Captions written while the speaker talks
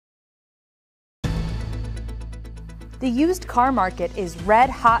The used car market is red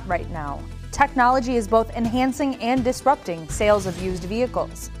hot right now. Technology is both enhancing and disrupting sales of used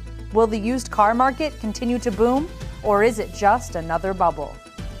vehicles. Will the used car market continue to boom, or is it just another bubble?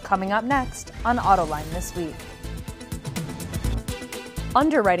 Coming up next on Autoline This Week.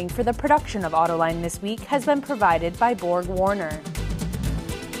 Underwriting for the production of Autoline This Week has been provided by Borg Warner.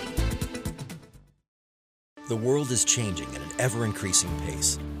 The world is changing at an ever-increasing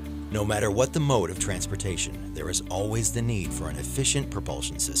pace. No matter what the mode of transportation, there is always the need for an efficient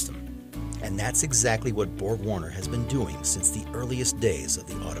propulsion system. And that's exactly what Borg Warner has been doing since the earliest days of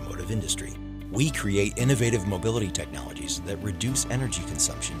the automotive industry. We create innovative mobility technologies that reduce energy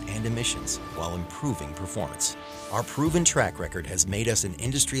consumption and emissions while improving performance. Our proven track record has made us an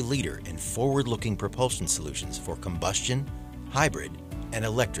industry leader in forward-looking propulsion solutions for combustion, hybrid, and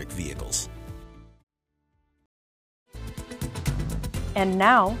electric vehicles. And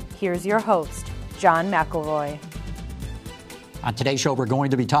now, here's your host, John McElroy. On today's show, we're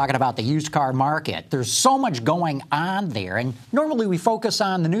going to be talking about the used car market. There's so much going on there, and normally we focus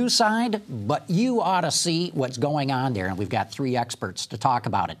on the news side, but you ought to see what's going on there, and we've got three experts to talk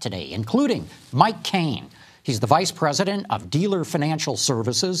about it today, including Mike Kane. He's the Vice President of Dealer Financial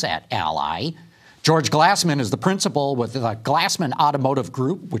Services at Ally. George Glassman is the principal with the Glassman Automotive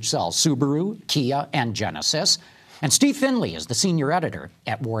Group, which sells Subaru, Kia, and Genesis. And Steve Finley is the senior editor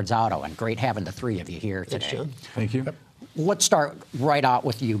at Ward's Auto, and great having the three of you here today. Thanks, John. Thank you. Let's start right out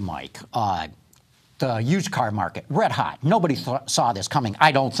with you, Mike. The used car market, red hot. Nobody saw this coming,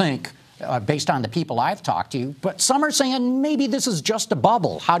 I don't think, based on the people I've talked to. But some are saying maybe this is just a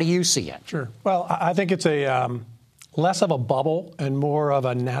bubble. How do you see it? Sure. Well, I think it's a less of a bubble and more of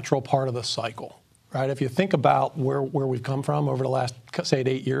a natural part of the cycle. Right, if you think about where we've come from over the last, say,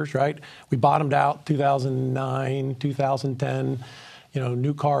 8 years, right? We bottomed out 2009, 2010.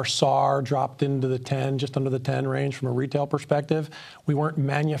 New car SAAR dropped into the 10, just under the 10 range from a retail perspective. We weren't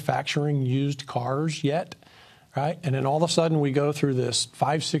manufacturing used cars yet, right? And then all of a sudden we go through this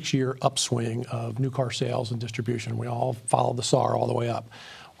 5-6 year upswing of new car sales and distribution. We all followed the SAAR all the way up.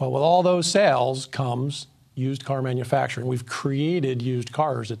 Well, with all those sales comes used car manufacturing. We've created used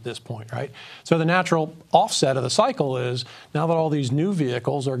cars at this point, right? So the natural offset of the cycle is now that all these new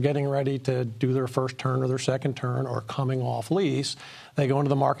vehicles are getting ready to do their first turn or their second turn or coming off lease, they go into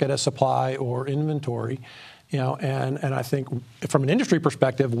the market as supply or inventory. And I think from an industry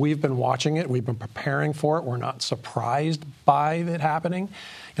perspective, we've been watching it. We've been preparing for it. We're not surprised by it happening.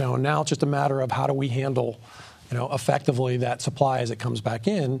 And now it's just a matter of how do we handle, effectively that supply as it comes back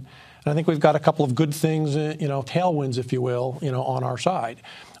in. And I think we've got a couple of good things, tailwinds, if you will, on our side.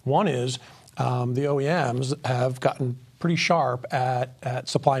 One is the OEMs have gotten pretty sharp at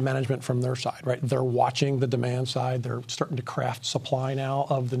supply management from their side, right? They're watching the demand side. They're starting to craft supply now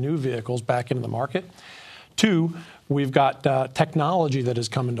of the new vehicles back into the market. Two, we've got technology that has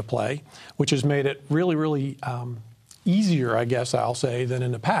come into play, which has made it really, really easier, I guess I'll say, than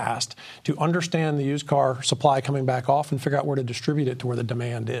in the past to understand the used car supply coming back off and figure out where to distribute it to where the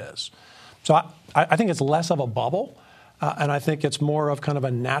demand is. So I think it's less of a bubble, and I think it's more of kind of a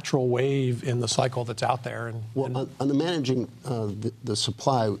natural wave in the cycle that's out there. On the managing the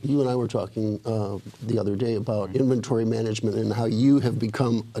supply, you and I were talking the other day about inventory management and how you have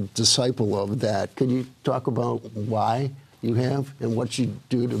become a disciple of that. Could you talk about why you have and what you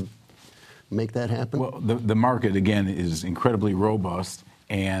do to make that happen? Well, the market, again, is incredibly robust,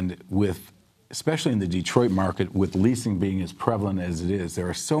 and especially in the Detroit market, with leasing being as prevalent as it is, there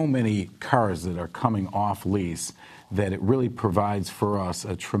are so many cars that are coming off lease that it really provides for us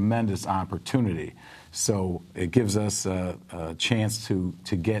a tremendous opportunity. So it gives us a chance to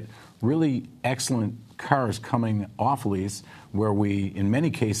get really excellent cars coming off lease where we, in many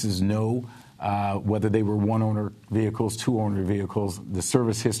cases, know whether they were one-owner vehicles, two-owner vehicles, the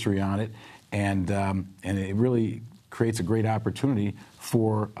service history on it, and it really creates a great opportunity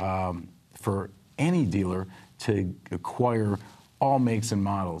for any dealer to acquire all makes and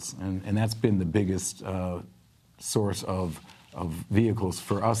models, and that's been the biggest source of vehicles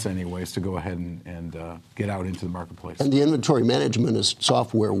for us anyways to go ahead and get out into the marketplace. And the inventory management is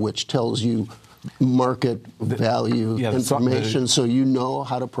software which tells you market value information, so you know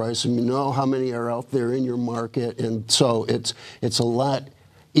how to price them, you know how many are out there in your market, and so it's a lot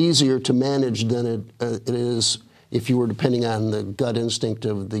easier to manage than it is if you were depending on the gut instinct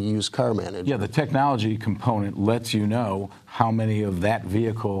of the used car manager. Yeah, the technology component lets you know how many of that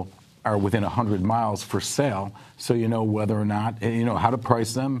vehicle are within 100 miles for sale, so you know whether or not, how to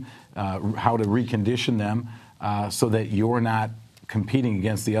price them, how to recondition them, so that you're not competing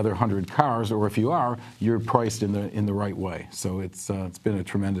against the other 100 cars, or if you are, you're priced in the right way. So it's been a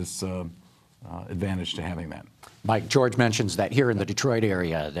tremendous advantage to having that. Mike, George mentions that here in the Detroit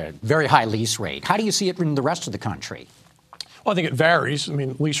area, the very high lease rate. How do you see it in the rest of the country? Well, I think it varies. I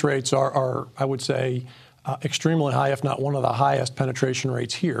mean, lease rates are I would say, extremely high, if not one of the highest penetration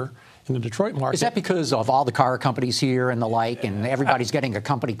rates here in the Detroit market. Is that because of all the car companies here and the like, and everybody's getting a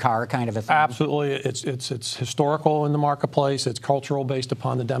company car kind of a thing? Absolutely. It's historical in the marketplace. It's cultural based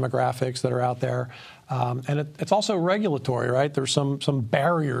upon the demographics that are out there. And it's also regulatory, right? There's some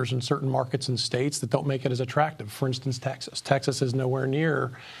barriers in certain markets and states that don't make it as attractive. For instance, Texas. Texas is nowhere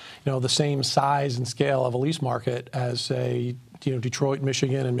near, the same size and scale of a lease market as, say, Detroit,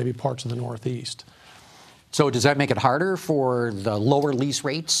 Michigan, and maybe parts of the Northeast. So does that make it harder for the lower lease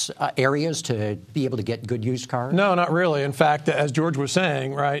rates areas to be able to get good used cars? No, not really. In fact, as George was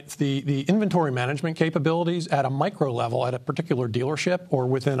saying, right, the inventory management capabilities at a micro level at a particular dealership or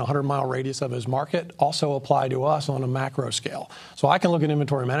within a 100-mile radius of his market also apply to us on a macro scale. So I can look at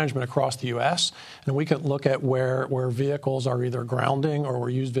inventory management across the U.S., and we can look at where vehicles are either grounding or where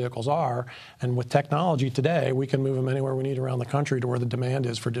used vehicles are. And with technology today, we can move them anywhere we need around the country to where the demand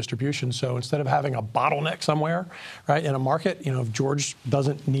is for distribution. So instead of having a bottleneck somewhere, right, in a market, if George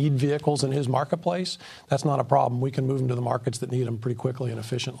doesn't need vehicles in his marketplace, that's not a problem. We can move them to the markets that need them pretty quickly and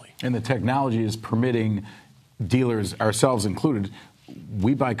efficiently. And the technology is permitting dealers, ourselves included,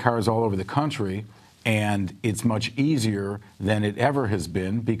 we buy cars all over the country, and it's much easier than it ever has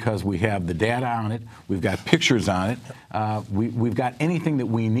been because we have the data on it, we've got pictures on it, we've got anything that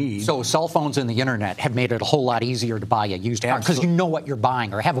we need. So cell phones and the internet have made it a whole lot easier to buy a used car because you know what you're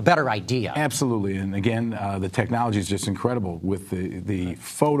buying or have a better idea. Absolutely. And again, the technology is just incredible with the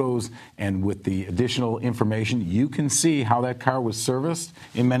photos and with the additional information. You can see how that car was serviced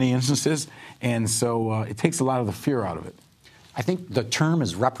in many instances, and so it takes a lot of the fear out of it. I think the term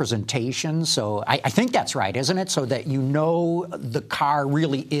is representation, so I think that's right, isn't it? So that the car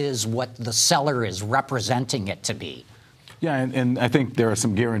really is what the seller is representing it to be. Yeah, and I think there are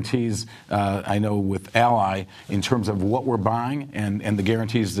some guarantees, I know, with Ally in terms of what we're buying and the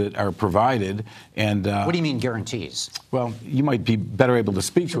guarantees that are provided. And what do you mean guarantees? Well, you might be better able to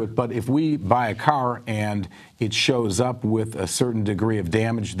speak to it, but if we buy a car and it shows up with a certain degree of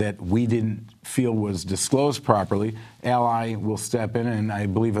damage that we didn't feel was disclosed properly, Ally will step in, and I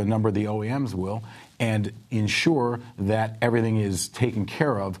believe a number of the OEMs will, and ensure that everything is taken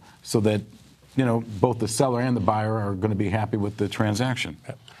care of so that both the seller and the buyer are going to be happy with the transaction.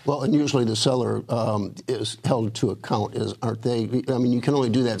 Well, and usually the seller is held to account, aren't they? I mean, you can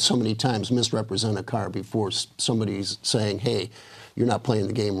only do that so many times, misrepresent a car before somebody's saying, hey, you're not playing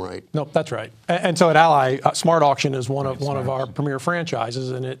the game right. No, that's right. And so at Ally, Smart Auction is one of our premier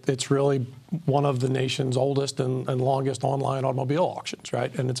franchises, and it's really one of the nation's oldest and longest online automobile auctions,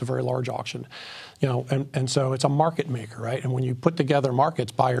 right? And it's a very large auction, and so it's a market maker, right? And when you put together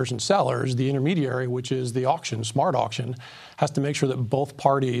markets, buyers and sellers, the intermediary, which is the auction, Smart Auction, has to make sure that both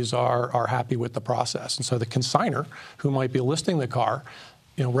parties are happy with the process. And so the consignor, who might be listing the car,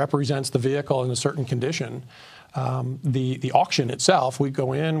 represents the vehicle in a certain condition. The auction itself, we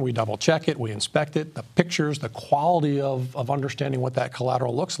go in, we double check it, we inspect it, the pictures, the quality of understanding what that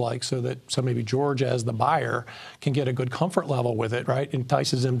collateral looks like so maybe George as the buyer can get a good comfort level with it, right?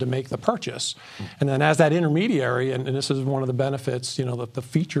 Entices him to make the purchase. And then as that intermediary, and this is one of the benefits, the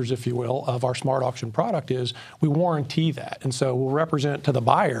features, if you will, of our Smart Auction product is we warranty that. And so we'll represent to the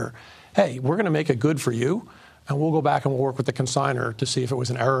buyer, hey, we're going to make it good for you. And we'll go back and we'll work with the consignor to see if it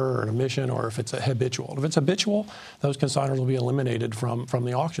was an error or an omission or if it's a habitual. If it's habitual, those consignors will be eliminated from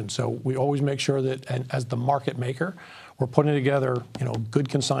the auction. So we always make sure that, and as the market maker, we're putting together good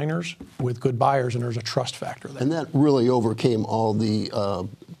consignors with good buyers, and there's a trust factor there. And that really overcame all the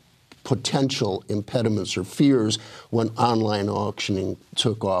potential impediments or fears when online auctioning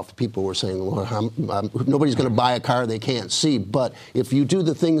took off. People were saying, well, nobody's going to buy a car they can't see. But if you do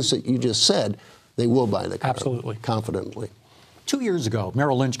the things that you just said, they will buy the car. Absolutely. Confidently. 2 years ago,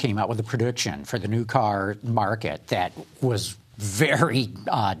 Merrill Lynch came out with a prediction for the new car market that was very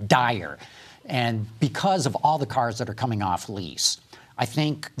dire. And because of all the cars that are coming off lease, I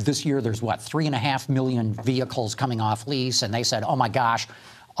think this year there's, 3.5 million vehicles coming off lease. And they said, oh, my gosh,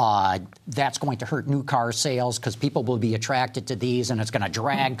 that's going to hurt new car sales because people will be attracted to these, and it's going to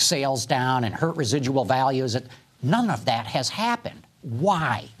drag sales down and hurt residual values. None of that has happened.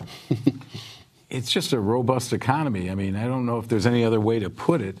 Why? It's just a robust economy. I mean, I don't know if there's any other way to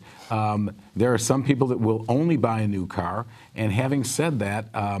put it. There are some people that will only buy a new car, and having said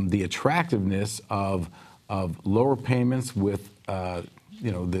that, the attractiveness of lower payments with the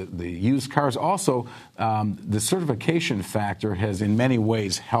used cars, also the certification factor has in many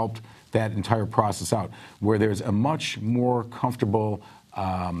ways helped that entire process out, where there's a much more comfortable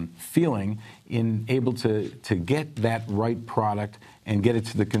feeling in able to get that right product and get it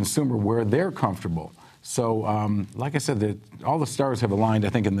to the consumer where they're comfortable. So, like I said, all the stars have aligned, I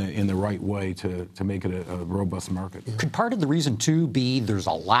think, in the right way to make it a robust market. Could part of the reason, too, be there's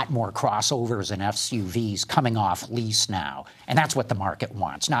a lot more crossovers and SUVs coming off lease now, and that's what the market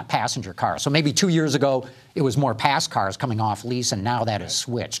wants, not passenger cars. So maybe 2 years ago, it was more pass cars coming off lease, and now that has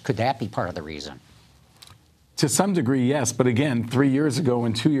switched. Could that be part of the reason? To some degree, yes. But again, 3 years ago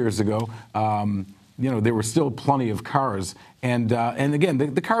and 2 years ago, there were still plenty of cars. And again,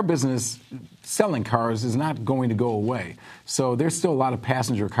 the car business, selling cars, is not going to go away. So there's still a lot of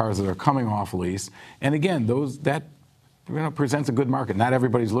passenger cars that are coming off lease. And again, that presents a good market. Not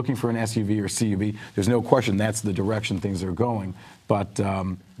everybody's looking for an SUV or CUV. There's no question that's the direction things are going. But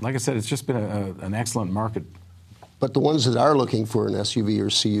like I said, it's just been an excellent market. But the ones that are looking for an SUV or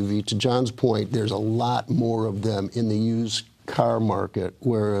CUV, to John's point, there's a lot more of them in the used car market,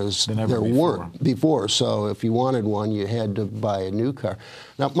 whereas there weren't before. So if you wanted one, you had to buy a new car.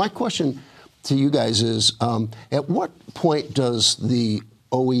 Now, my question to you guys is, at what point does the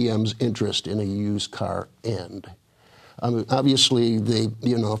OEM's interest in a used car end? I mean, obviously,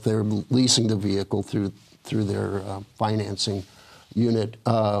 if they're leasing the vehicle through their financing unit,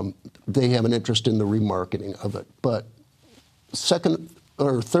 they have an interest in the remarketing of it. But second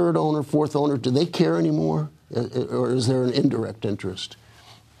or third owner, fourth owner, do they care anymore? Or is there an indirect interest?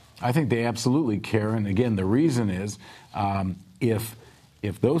 I think they absolutely care. And again, the reason is if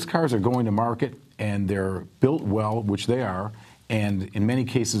those cars are going to market and they're built well, which they are, and in many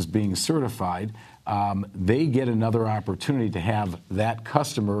cases being certified, they get another opportunity to have that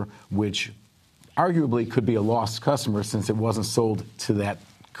customer, which arguably could be a lost customer since it wasn't sold to that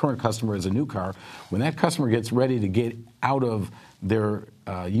current customer as a new car. When that customer gets ready to get out of their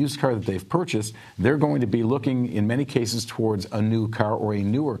used car that they've purchased, they're going to be looking in many cases towards a new car or a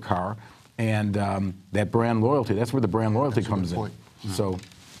newer car, and that brand loyalty, that's where the brand loyalty comes in. Mm-hmm. So,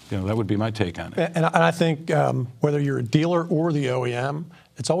 that would be my take on it. And I think whether you're a dealer or the OEM,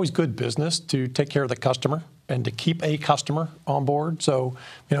 it's always good business to take care of the customer and to keep a customer on board. So,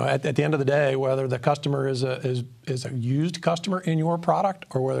 at the end of the day, whether the customer is a used customer in your product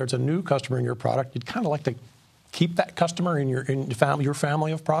or whether it's a new customer in your product, you'd kind of like to keep that customer in your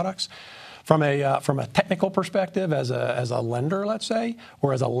family of products. From a technical perspective, as a lender, let's say,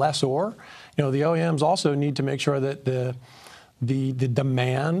 or as a lessor, the OEMs also need to make sure that the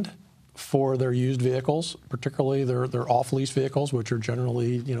demand for their used vehicles, particularly their off-lease vehicles, which are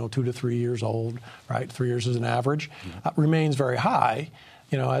generally 2 to 3 years old, right? 3 years is an average, remains very high.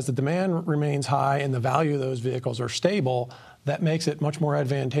 As the demand remains high and the value of those vehicles are stable, that makes it much more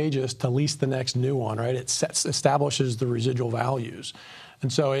advantageous to lease the next new one, right? It establishes the residual values.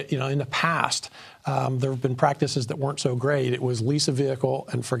 And so, in the past, there have been practices that weren't so great. It was lease a vehicle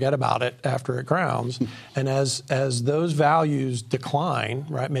and forget about it after it grounds. And as those values decline,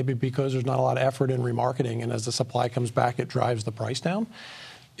 right, maybe because there's not a lot of effort in remarketing, and as the supply comes back, it drives the price down.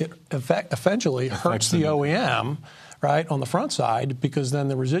 It eventually hurts the OEM, right, on the front side, because then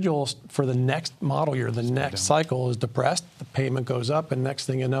the residuals for the next model year, the next cycle is depressed, the payment goes up, and next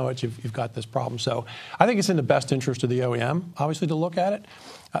thing you know, you've got this problem. So I think it's in the best interest of the OEM, obviously, to look at it.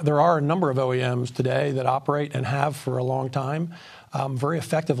 There are a number of OEMs today that operate and have for a long time very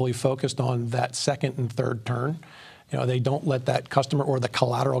effectively focused on that second and third turn. They don't let that customer or the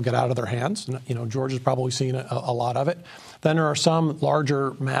collateral get out of their hands. George has probably seen a lot of it. Then there are some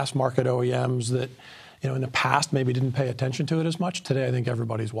larger mass market OEMs that in the past maybe didn't pay attention to it as much. Today, I think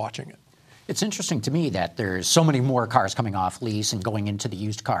everybody's watching it. It's interesting to me that there's so many more cars coming off lease and going into the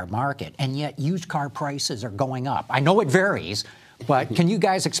used car market, and yet used car prices are going up. I know it varies, but can you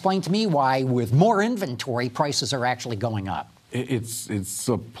guys explain to me why, with more inventory, prices are actually going up? It's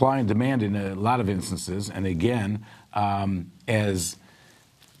supply and demand in a lot of instances, and again, as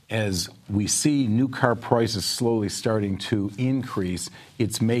we see new car prices slowly starting to increase,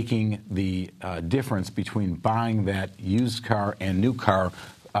 it's making the difference between buying that used car and new car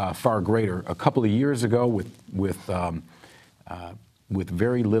far greater. A couple of years ago, with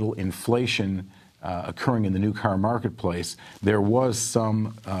very little inflation occurring in the new car marketplace, there was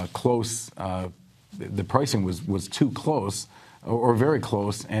some the pricing was too close, or very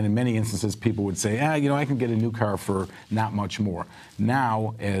close, and in many instances people would say, I can get a new car for not much more.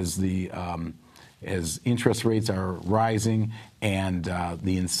 Now, as interest rates are rising and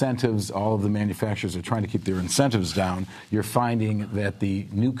the incentives, all of the manufacturers are trying to keep their incentives down, you're finding that the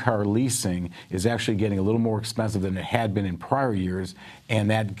new car leasing is actually getting a little more expensive than it had been in prior years, and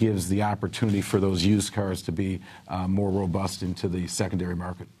that gives the opportunity for those used cars to be more robust into the secondary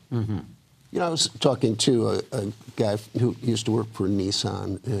market. Mm-hmm. I was talking to a guy who used to work for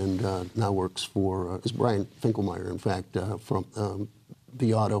Nissan and now works for, is Brian Finkelmeyer, in fact, from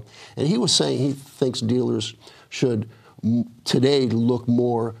vAuto. And he was saying he thinks dealers should today look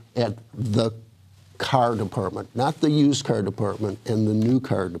more at the car department, not the used car department and the new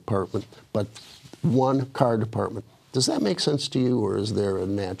car department, but one car department. Does that make sense to you, or is there a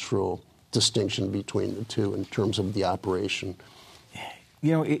natural distinction between the two in terms of the operation?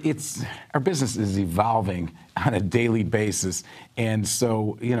 It's our business is evolving on a daily basis, and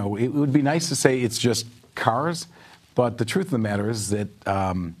so it would be nice to say it's just cars, but the truth of the matter is that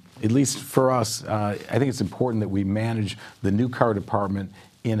at least for us, I think it's important that we manage the new car department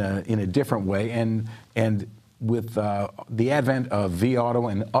in a different way, and with the advent of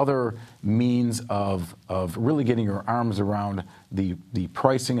vAuto and other means of really getting your arms around the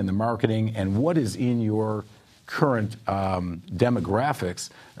pricing and the marketing and what is in your current demographics,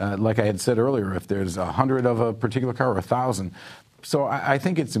 like I had said earlier, if there's 100 of a particular car or 1,000. So I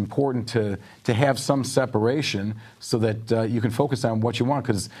think it's important to have some separation so that you can focus on what you want,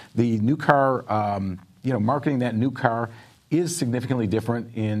 because the new car, marketing that new car is significantly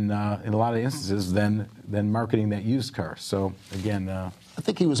different in a lot of instances than marketing that used car. So again, I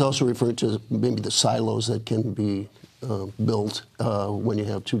think he was also referring to maybe the silos that can be built when you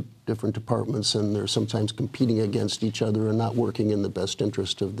have two different departments and they're sometimes competing against each other and not working in the best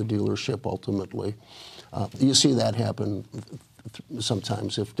interest of the dealership ultimately. You see that happen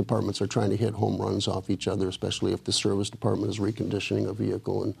sometimes if departments are trying to hit home runs off each other, especially if the service department is reconditioning a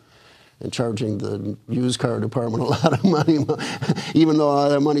vehicle and charging the used car department a lot of money, even though all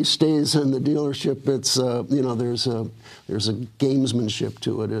that money stays in the dealership. It's there's a gamesmanship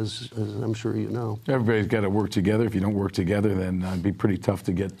to it, as I'm sure you know. Everybody's got to work together. If you don't work together, then it'd be pretty tough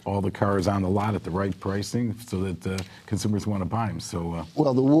to get all the cars on the lot at the right pricing so that consumers want to buy them. So,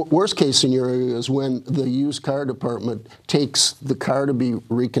 well, the worst case scenario is when the used car department takes the car to be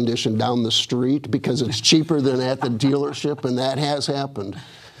reconditioned down the street because it's cheaper than at the dealership, and that has happened.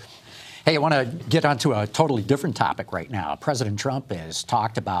 Hey, I want to get onto a totally different topic right now. President Trump has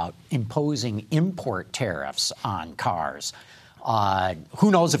talked about imposing import tariffs on cars.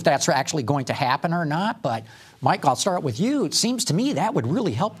 Who knows if that's actually going to happen or not, but Mike, I'll start with you. It seems to me that would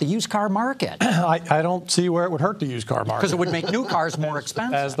really help the used car market. I don't see where it would hurt the used car market. Because it would make new cars more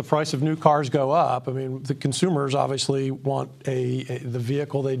expensive. As the price of new cars go up, I mean, the consumers obviously want the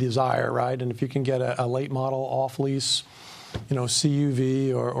vehicle they desire, right? And if you can get a late model off-lease,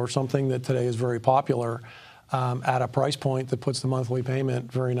 CUV or something that today is very popular at a price point that puts the monthly payment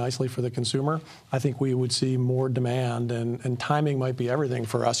very nicely for the consumer, I think we would see more demand, and timing might be everything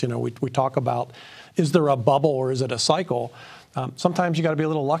for us. We talk about, is there a bubble or is it a cycle? Sometimes you got to be a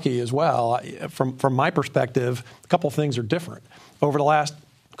little lucky as well. From my perspective, a couple of things are different. Over the last,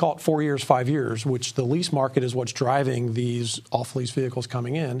 call it 4 years, 5 years, which the lease market is what's driving these off-lease vehicles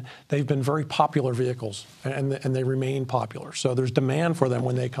coming in, they've been very popular vehicles, and they remain popular. So there's demand for them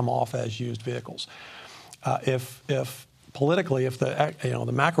when they come off as used vehicles. If politically, if the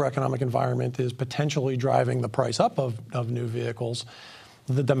macroeconomic environment is potentially driving the price up of new vehicles,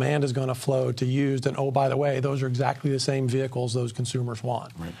 the demand is going to flow to used. And, oh, by the way, those are exactly the same vehicles those consumers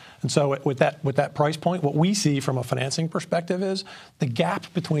want. Right. And so with that price point, what we see from a financing perspective is the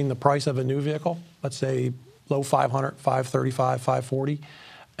gap between the price of a new vehicle, let's say low 500, 535, 540,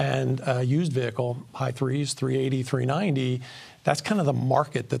 and a used vehicle, high threes, 380, 390, that's kind of the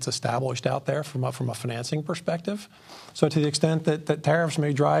market that's established out there from a financing perspective. So to the extent that tariffs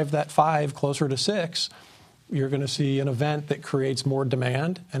may drive that 5 closer to 6, you're going to see an event that creates more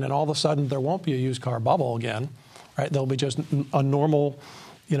demand, and then all of a sudden there won't be a used car bubble again, right? There'll be just a normal,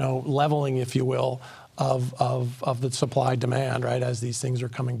 leveling, if you will, of the supply demand, right, as these things are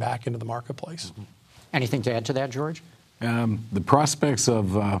coming back into the marketplace. Mm-hmm. Anything to add to that, George? The prospects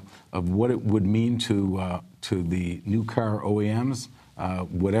of what it would mean to the new car OEMs,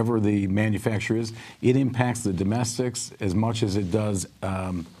 whatever the manufacturer is, it impacts the domestics as much as it does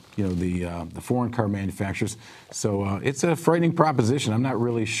the foreign car manufacturers. So it's a frightening proposition. I'm not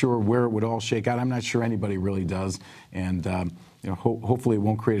really sure where it would all shake out. I'm not sure anybody really does. And hopefully it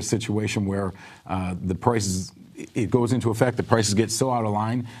won't create a situation where the prices, it goes into effect, the prices get so out of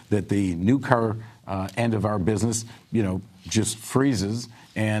line that the new car end of our business, just freezes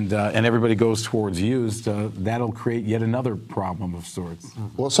and everybody goes towards used. That'll create yet another problem of sorts.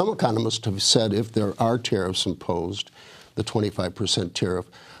 Well, some economists have said if there are tariffs imposed, the 25% tariff,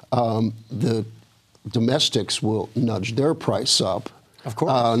 the domestics will nudge their price up. Of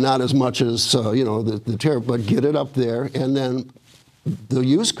course. Not as much as, the tariff, but get it up there. And then the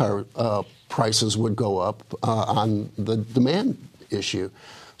used car prices would go up on the demand issue.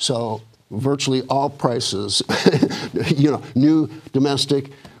 So virtually all prices, new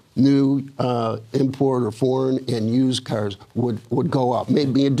domestic, new import or foreign and used cars would go up.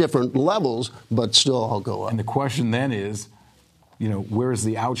 Maybe in different levels, but still all go up. And the question then is, where's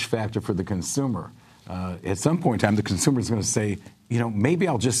the ouch factor for the consumer? At some point in time, the consumer is going to say, maybe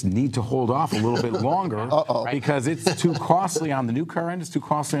I'll just need to hold off a little bit longer because it's too costly on the new car end, it's too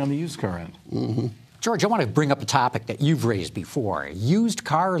costly on the used car end. Mm-hmm. George, I want to bring up a topic that you've raised before, used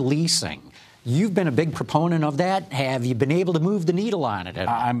car leasing. You've been a big proponent of that. Have you been able to move the needle on it?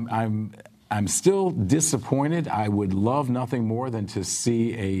 I'm still disappointed. I would love nothing more than to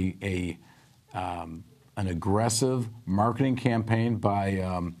see an aggressive marketing campaign by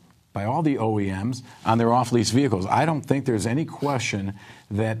all the OEMs on their off-lease vehicles. I don't think there's any question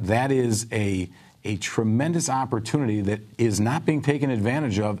that is a tremendous opportunity that is not being taken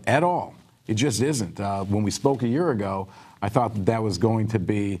advantage of at all. It just isn't. When we spoke a year ago, I thought that was going to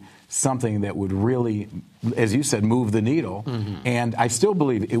be something that would really, as you said, move the needle. Mm-hmm. And I still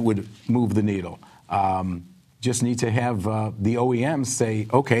believe it would move the needle. Just need to have the OEMs say,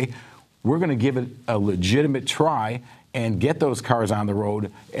 okay, we're going to give it a legitimate try and get those cars on the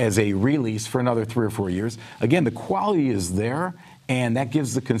road as a release for another 3 or 4 years. Again, the quality is there, and that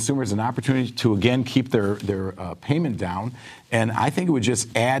gives the consumers an opportunity to, again, keep their payment down. And I think it would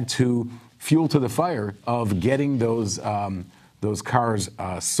just add to fuel to the fire of getting those cars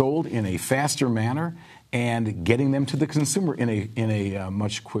sold in a faster manner and getting them to the consumer in a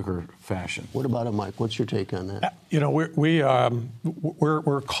much quicker fashion. What about it, Mike? What's your take on that?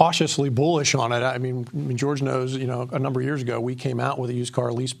 We're cautiously bullish on it. I mean, George knows. A number of years ago, we came out with a used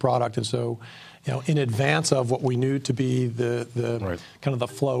car lease product, and so, in advance of what we knew to be the right. kind of the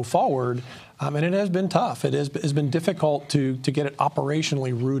flow forward. And it has been tough. It has been difficult to get it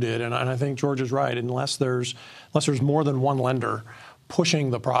operationally rooted. And I think George is right. Unless there's more than one lender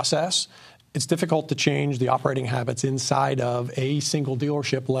pushing the process, it's difficult to change the operating habits inside of a single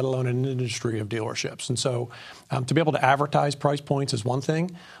dealership, let alone an industry of dealerships. And so to be able to advertise price points is one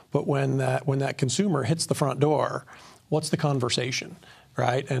thing, but when that consumer hits the front door, what's the conversation,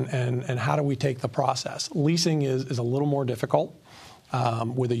 right? And how do we take the process? Leasing is a little more difficult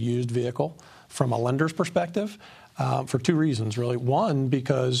with a used vehicle from a lender's perspective. For two reasons, really. One,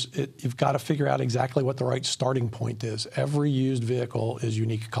 because you've got to figure out exactly what the right starting point is. Every used vehicle is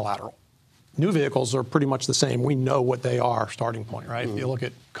unique collateral. New vehicles are pretty much the same. We know what they are, starting point, right? Mm-hmm. If you look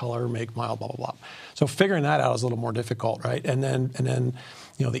at color, make, mile, blah, blah, blah. So figuring that out is a little more difficult, right? And then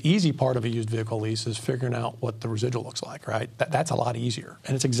the easy part of a used vehicle lease is figuring out what the residual looks like, right? That's a lot easier.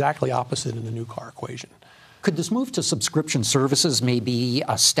 And it's exactly opposite in the new car equation. Could this move to subscription services maybe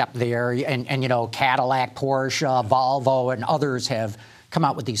a step there? And Cadillac, Porsche, Volvo, and others have come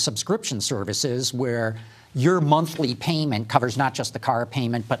out with these subscription services where your monthly payment covers not just the car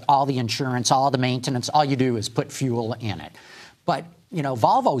payment, but all the insurance, all the maintenance. All you do is put fuel in it. But,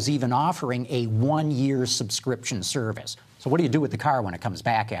 Volvo's even offering a 1-year subscription service. So what do you do with the car when it comes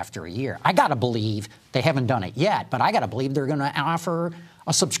back after a year? I got to believe they haven't done it yet, but I got to believe they're going to offer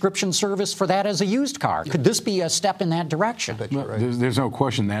a subscription service for that as a used car. Could this be a step in that direction? Well, right. There's no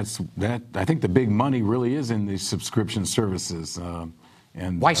question that I think the big money really is in these subscription services.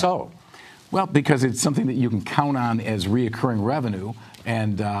 And why so? Well, because it's something that you can count on as reoccurring revenue.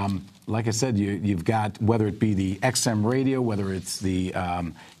 And like I said, you've got, whether it be the XM radio, whether it's the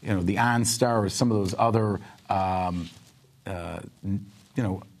the OnStar or some of those other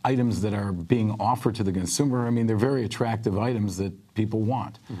items that are being offered to the consumer. I mean, they're very attractive items that people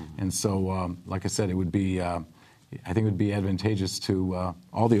want. Mm-hmm. And so, like I said, it would be, I think it would be advantageous to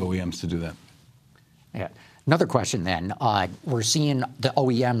all the OEMs to do that. Yeah. Another question then, we're seeing the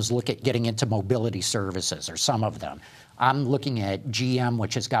OEMs look at getting into mobility services, or some of them. I'm looking at GM,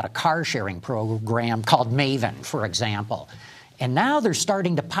 which has got a car-sharing program called Maven, for example. And now they're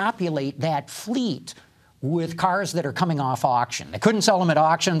starting to populate that fleet with cars that are coming off auction. They couldn't sell them at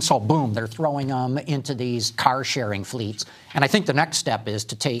auction, so boom, they're throwing them into these car-sharing fleets. And I think the next step is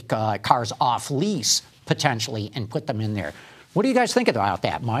to take cars off lease, potentially, and put them in there. What do you guys think about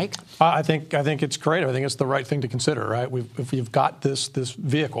that, Mike? I think it's great. I think it's the right thing to consider, right? If you've got this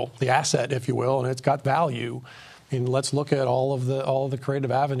vehicle, the asset, if you will, and it's got value, let's look at all of the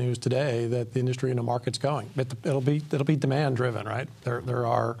creative avenues today that the industry and the market's going. It'll be demand driven, right? There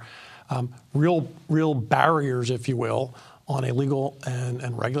are real barriers, if you will, on a legal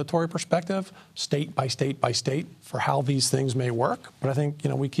and regulatory perspective, state by state by state, for how these things may work. But I think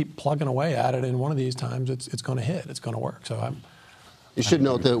we keep plugging away at it, and one of these times it's going to hit, it's going to work. So You should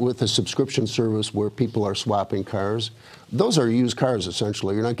note that with the subscription service where people are swapping cars, those are used cars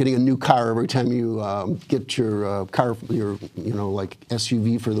essentially. You're not getting a new car every time you get your car, your like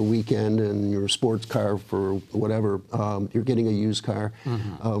SUV for the weekend and your sports car for whatever. You're getting a used car,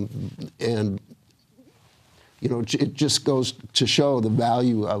 and it just goes to show the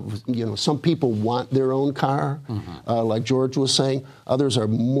value of, some people want their own car, like George was saying. Others are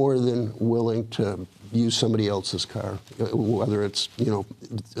more than willing to use somebody else's car, whether it's,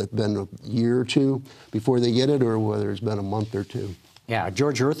 been a year or two before they get it or whether it's been a month or two. Yeah,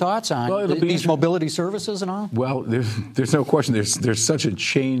 George, your thoughts on these mobility services and all? Well, there's no question. There's such a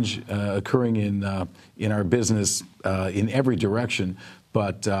change occurring in our business in every direction,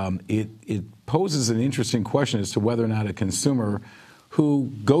 but it poses an interesting question as to whether or not a consumer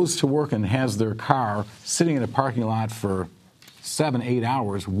who goes to work and has their car sitting in a parking lot for 7-8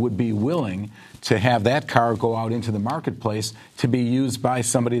 hours would be willing to have that car go out into the marketplace to be used by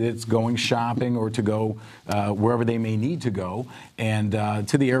somebody that's going shopping or to go wherever they may need to go, and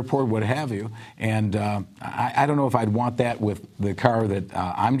to the airport, what have you. And I don't know if I'd want that with the car that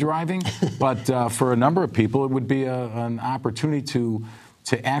I'm driving, but for a number of people, it would be an opportunity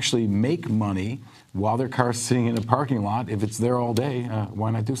to actually make money while their car's sitting in a parking lot. If it's there all day,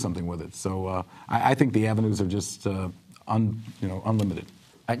 why not do something with it? So I think the avenues are just unlimited.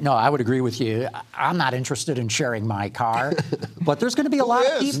 No, I would agree with you. I'm not interested in sharing my car, but there's going to be a lot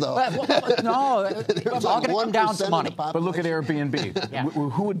of people. No, it's all going to come down to money. But look at Airbnb. Yeah.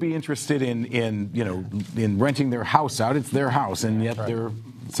 Who would be interested in renting their house out? It's their house, and yet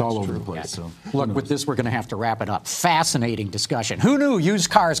it's all over the place. Yeah. So look, with this, we're going to have to wrap it up. Fascinating discussion. Who knew used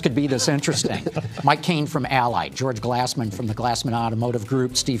cars could be this interesting? Mike Kane from Allied, George Glassman from the Glassman Automotive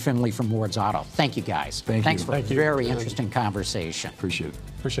Group, Steve Finley from Ward's Auto. Thank you, guys. Thanks for a very interesting conversation. Appreciate it.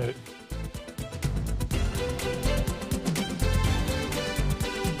 Appreciate it.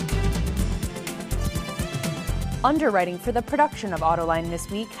 Underwriting for the production of Autoline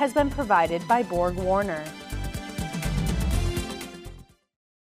this week has been provided by Borg Warner.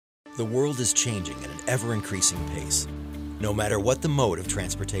 The world is changing at an ever-increasing pace. No matter what the mode of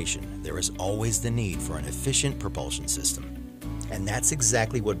transportation, there is always the need for an efficient propulsion system. And that's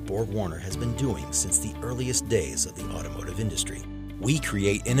exactly what Borg Warner has been doing since the earliest days of the automotive industry. We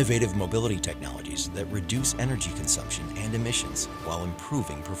create innovative mobility technologies that reduce energy consumption and emissions while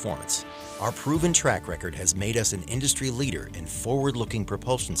improving performance. Our proven track record has made us an industry leader in forward-looking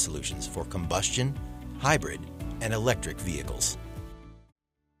propulsion solutions for combustion, hybrid, and electric vehicles.